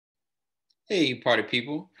Hey, party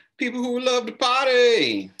people, people who love to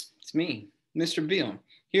party. It's me, Mr. Beal,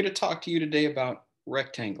 here to talk to you today about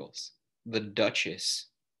rectangles, the duchess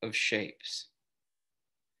of shapes.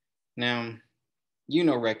 Now, you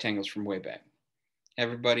know rectangles from way back.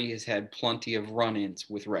 Everybody has had plenty of run-ins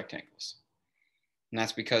with rectangles. And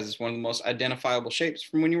that's because it's one of the most identifiable shapes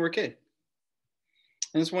from when you were a kid.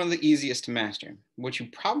 And it's one of the easiest to master. What you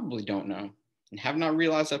probably don't know and have not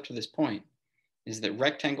realized up to this point is that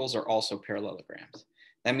rectangles are also parallelograms.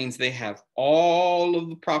 That means they have all of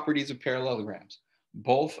the properties of parallelograms.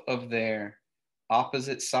 Both of their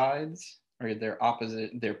opposite sides, or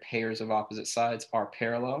their pairs of opposite sides are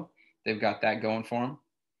parallel. They've got that going for them.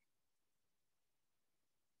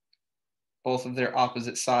 Both of their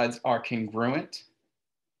opposite sides are congruent.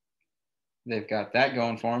 They've got that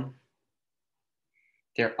going for them.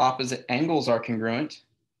 Their opposite angles are congruent.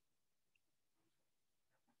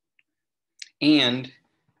 And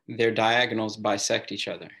their diagonals bisect each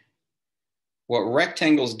other. What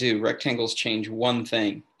rectangles do, rectangles change one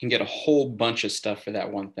thing and get a whole bunch of stuff for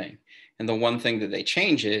that one thing. And the one thing that they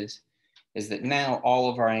change is that now all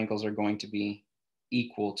of our angles are going to be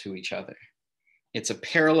equal to each other. It's a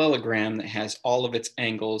parallelogram that has all of its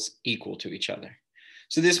angles equal to each other.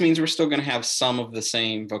 So this means we're still going to have some of the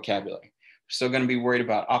same vocabulary. We're still going to be worried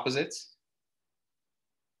about opposites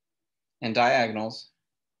and diagonals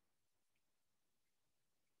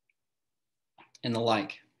and the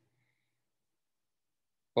like.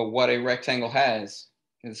 But what a rectangle has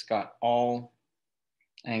is it's got all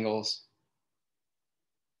angles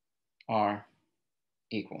are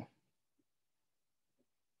equal.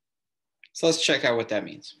 So let's check out what that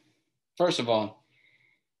means. First of all,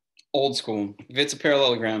 old school, if it's a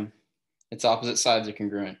parallelogram, its opposite sides are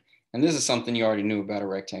congruent. And this is something you already knew about a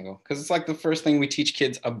rectangle because it's like the first thing we teach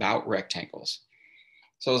kids about rectangles.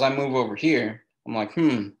 So as I move over here, I'm like,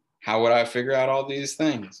 how would I figure out all these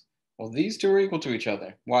things? Well, these two are equal to each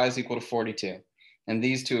other. Y is equal to 42. And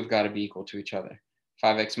these two have got to be equal to each other.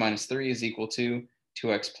 5x minus 3 is equal to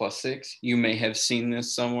 2x plus 6. You may have seen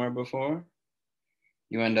this somewhere before.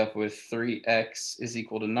 You end up with 3x is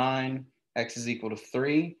equal to 9. X is equal to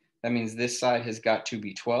 3. That means this side has got to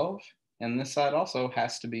be 12. And this side also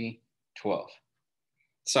has to be 12.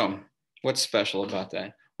 So what's special about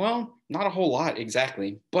that? Well, not a whole lot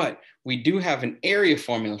exactly, but we do have an area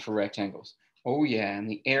formula for rectangles. Oh yeah, and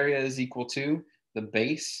the area is equal to the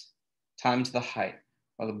base times the height,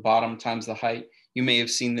 or the bottom times the height. You may have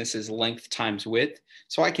seen this as length times width.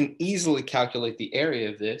 So I can easily calculate the area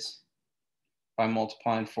of this by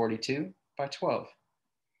multiplying 42 by 12.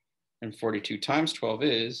 And 42 times 12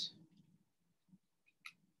 is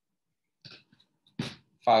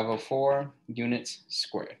 504 units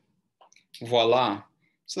squared. Voila.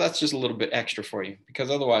 So that's just a little bit extra for you because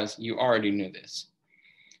otherwise you already knew this.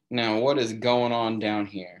 Now, what is going on down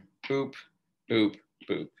here? Boop, boop,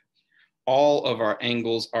 boop. All of our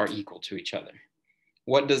angles are equal to each other.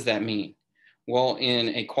 What does that mean? Well,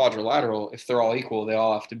 in a quadrilateral, if they're all equal, they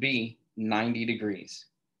all have to be 90 degrees,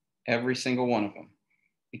 every single one of them.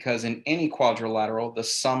 Because in any quadrilateral, the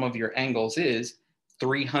sum of your angles is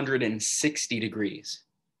 360 degrees.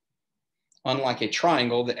 Unlike a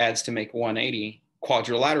triangle that adds to make 180,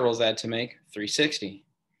 quadrilaterals add to make 360.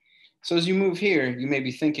 So as you move here, you may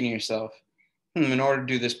be thinking to yourself, in order to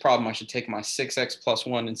do this problem, I should take my 6x plus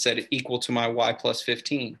 1 and set it equal to my y plus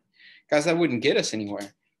 15. Guys, that wouldn't get us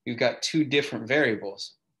anywhere. We've got two different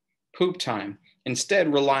variables. Poop time.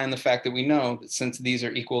 Instead, rely on the fact that we know that since these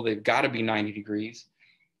are equal, they've got to be 90 degrees.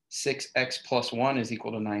 6x plus 1 is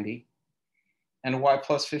equal to 90. And y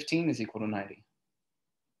plus 15 is equal to 90.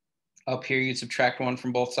 Up here, you'd subtract 1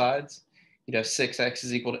 from both sides. You'd have 6x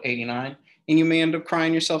is equal to 89. And you may end up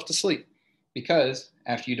crying yourself to sleep because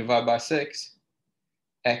after you divide by 6,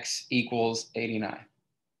 x equals 89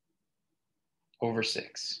 over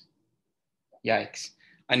 6. Yikes.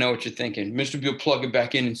 I know what you're thinking. Mr. Beal, plug it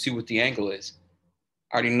back in and see what the angle is.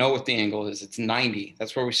 I already know what the angle is. It's 90.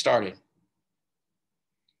 That's where we started.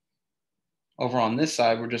 Over on this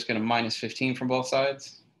side, we're just going to minus 15 from both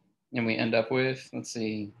sides. And we end up with, let's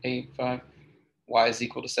see, 8, 5. Y is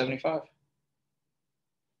equal to 75.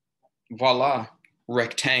 Voila,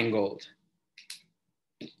 rectangled.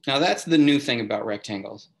 Now that's the new thing about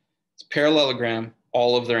rectangles. It's a parallelogram,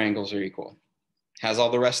 all of their angles are equal. Has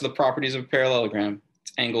all the rest of the properties of a parallelogram,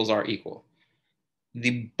 its angles are equal.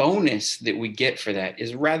 The bonus that we get for that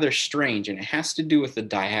is rather strange, and it has to do with the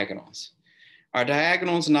diagonals. Our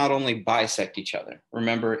diagonals not only bisect each other.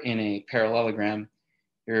 Remember, in a parallelogram,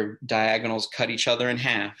 your diagonals cut each other in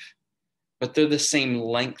half, but they're the same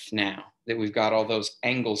length now that we've got all those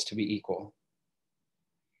angles to be equal.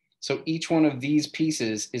 So each one of these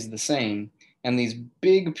pieces is the same, And these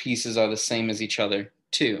big pieces are the same as each other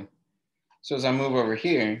too. So as I move over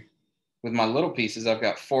here, with my little pieces, I've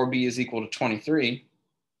got 4b is equal to 23.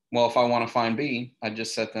 Well, if I want to find b, I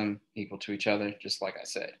just set them equal to each other, just like I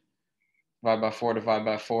said. Divide by 4, divide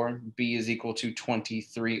by 4. b is equal to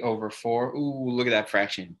 23 over 4. Ooh, look at that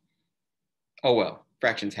fraction. Oh well,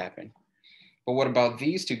 fractions happen. But what about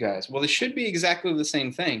these two guys? Well, they should be exactly the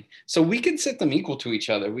same thing. So we could set them equal to each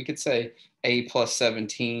other. We could say a plus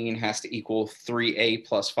 17 has to equal 3a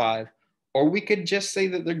plus 5. Or we could just say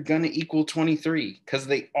that they're going to equal 23 because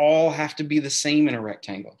they all have to be the same in a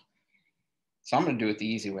rectangle. So I'm going to do it the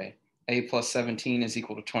easy way. A plus 17 is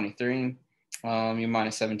equal to 23. You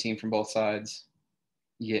minus 17 from both sides.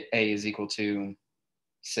 You get a is equal to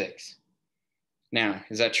 6. Now,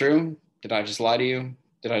 is that true? Did I just lie to you?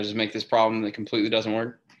 Did I just make this problem that completely doesn't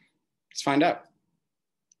work? Let's find out.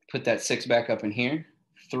 Put that 6 back up in here.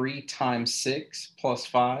 3 times 6 plus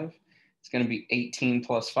 5. It's going to be 18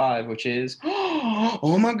 plus 5, which is,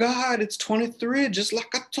 oh my God, it's 23, just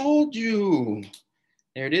like I told you.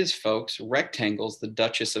 There it is, folks. Rectangles, the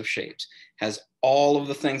duchess of shapes, has all of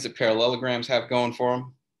the things that parallelograms have going for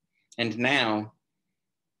them. And now,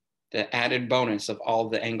 the added bonus of all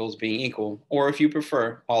of the angles being equal, or if you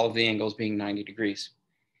prefer, all of the angles being 90 degrees.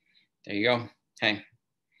 There you go. Hey,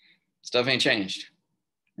 stuff ain't changed.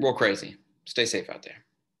 Real crazy. Stay safe out there.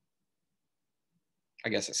 I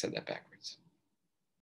guess I said that backwards.